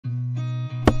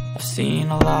I've seen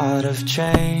a lot of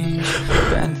change,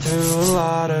 been through a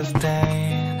lot of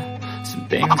pain. Some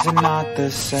things are not the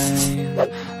same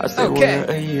as they were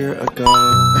a year ago.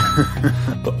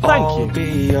 But all will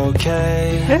be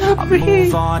okay. I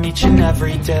move on each and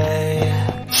every day.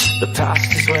 The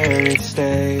past is where it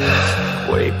stays,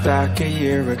 way back a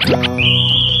year ago.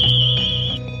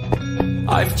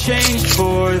 I've changed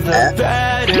for the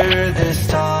better this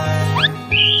time.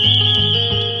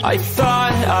 I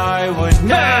thought I would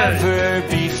never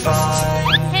be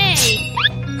fine. Hey!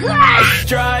 I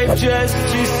strive just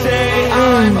to say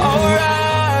I'm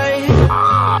alright.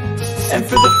 And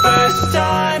for the first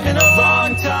time in a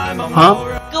long time, I'm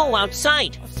alright. Go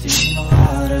outside. I've seen a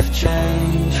lot of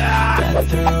change, been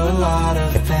through a lot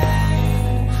of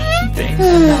pain. Some things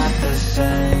are not the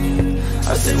same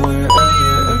as they were a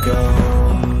year ago.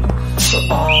 But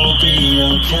all will be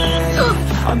okay.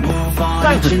 I move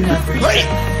on each and every day.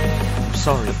 I'm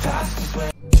sorry. The past is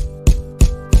where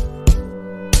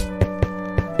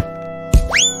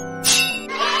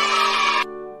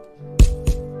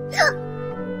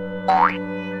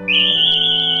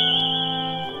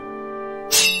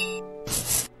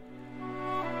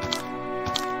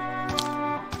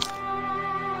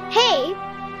Hey!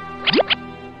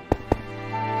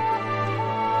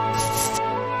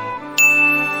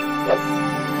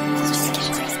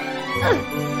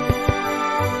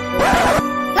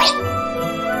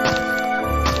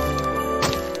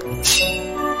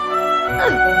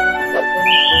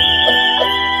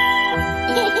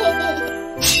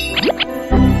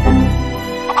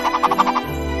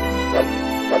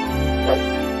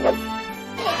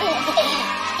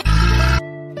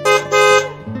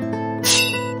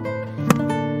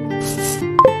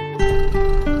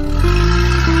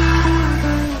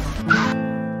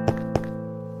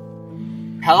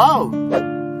 Hello.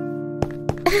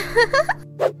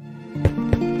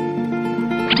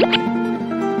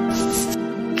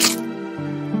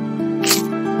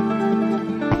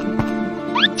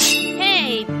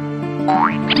 Hey!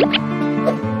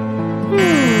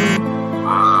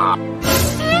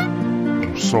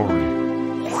 I'm sorry.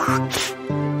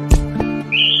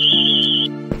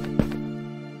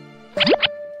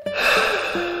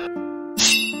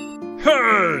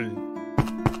 Hey!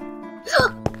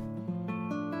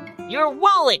 Your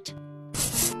wallet!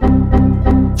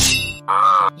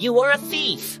 You are a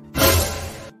thief!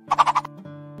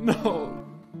 No.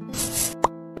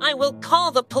 I will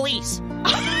call the police!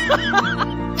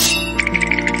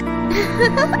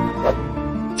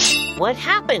 What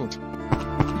happened?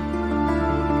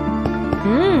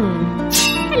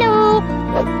 Hello!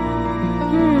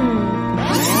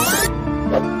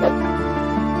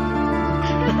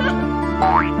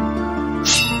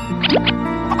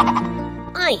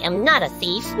 I am not a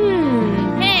thief.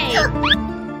 Hey!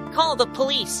 Call the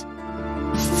police.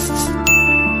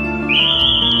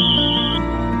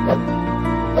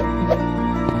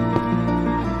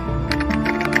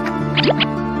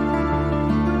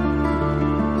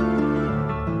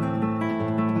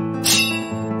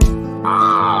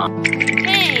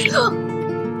 Hey!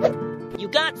 You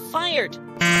got fired.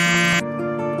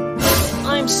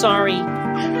 I'm sorry.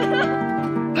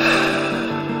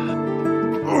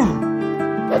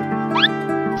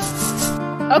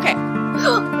 Okay.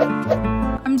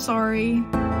 I'm sorry.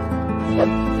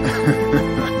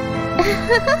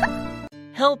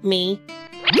 Help me.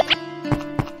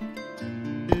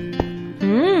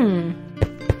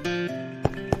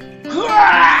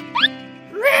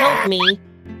 Help me.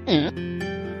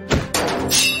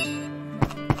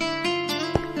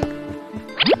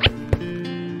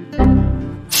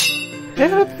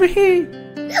 Help me.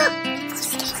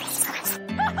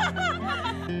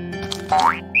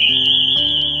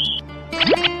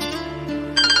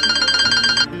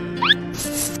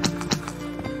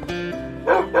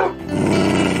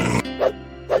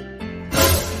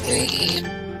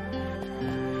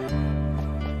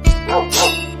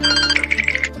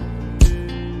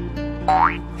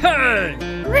 Hey!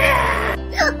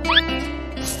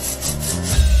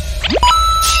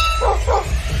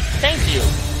 Thank you.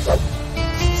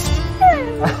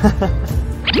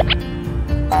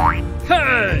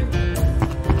 Hey!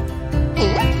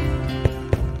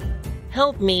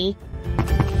 Help me.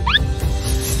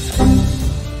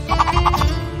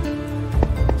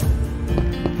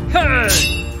 Hey!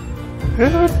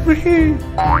 Help me.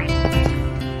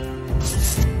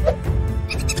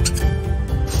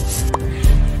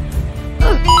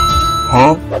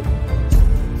 Huh?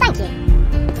 Thank you.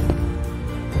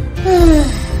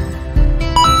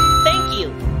 Thank you.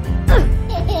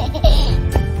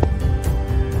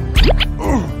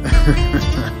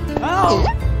 Oh!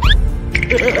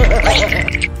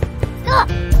 Stop!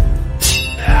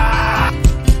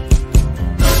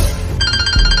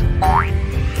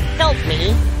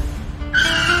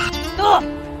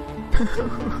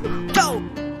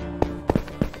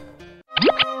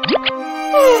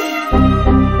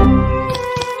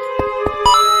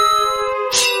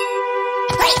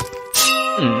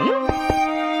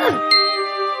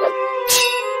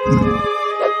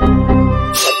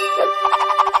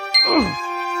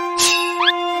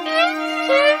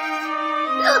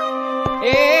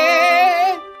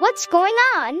 What's going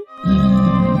on?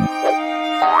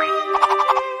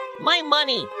 My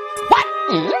money! What?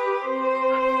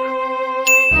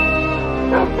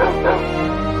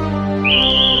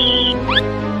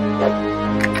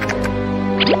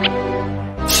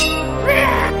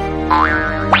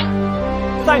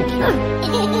 Thank you.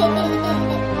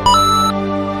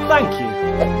 Thank you.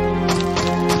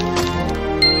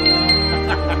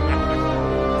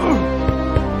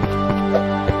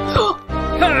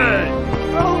 Hey!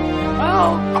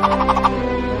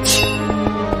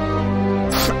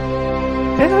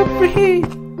 Help me!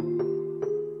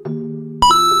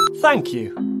 Thank you.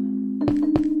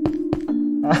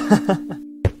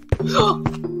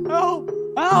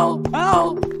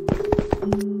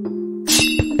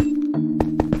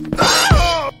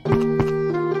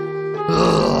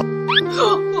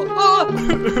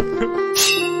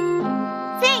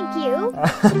 Thank you.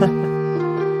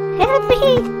 Help me.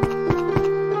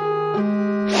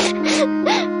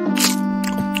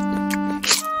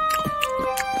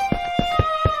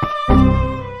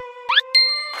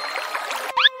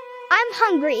 I'm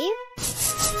hungry.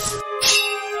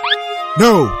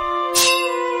 No!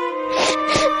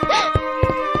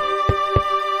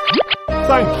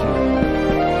 Thank you.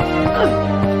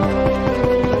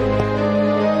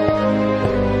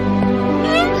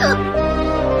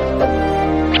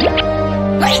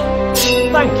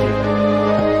 Thank you. Thank you.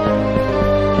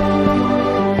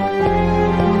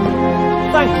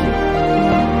 Thank you.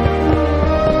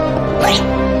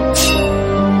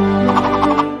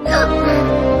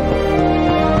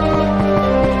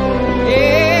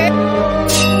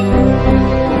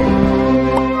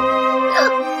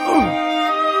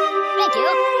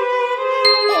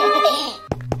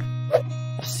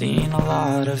 I've seen a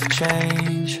lot of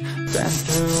change, been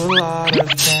through a lot of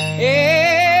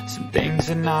pain. Some things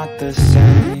are not the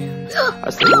same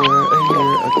as they were a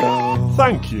year ago.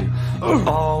 Thank you.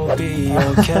 All will be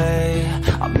okay.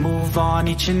 I move on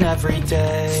each and every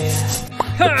day.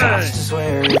 The past is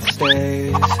where it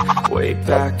stays. Way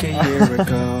back a year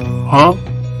ago. Huh?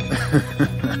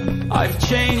 I've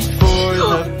changed for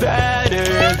the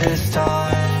better this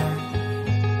time.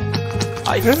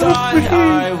 I thought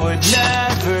I would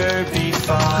never be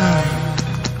fine.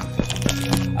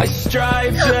 I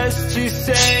strive just to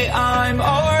say I'm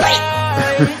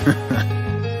alright.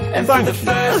 And for the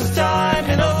first time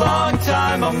in a long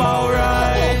time I'm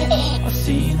alright. I've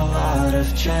seen a lot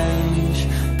of change,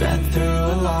 been through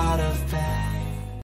a lot of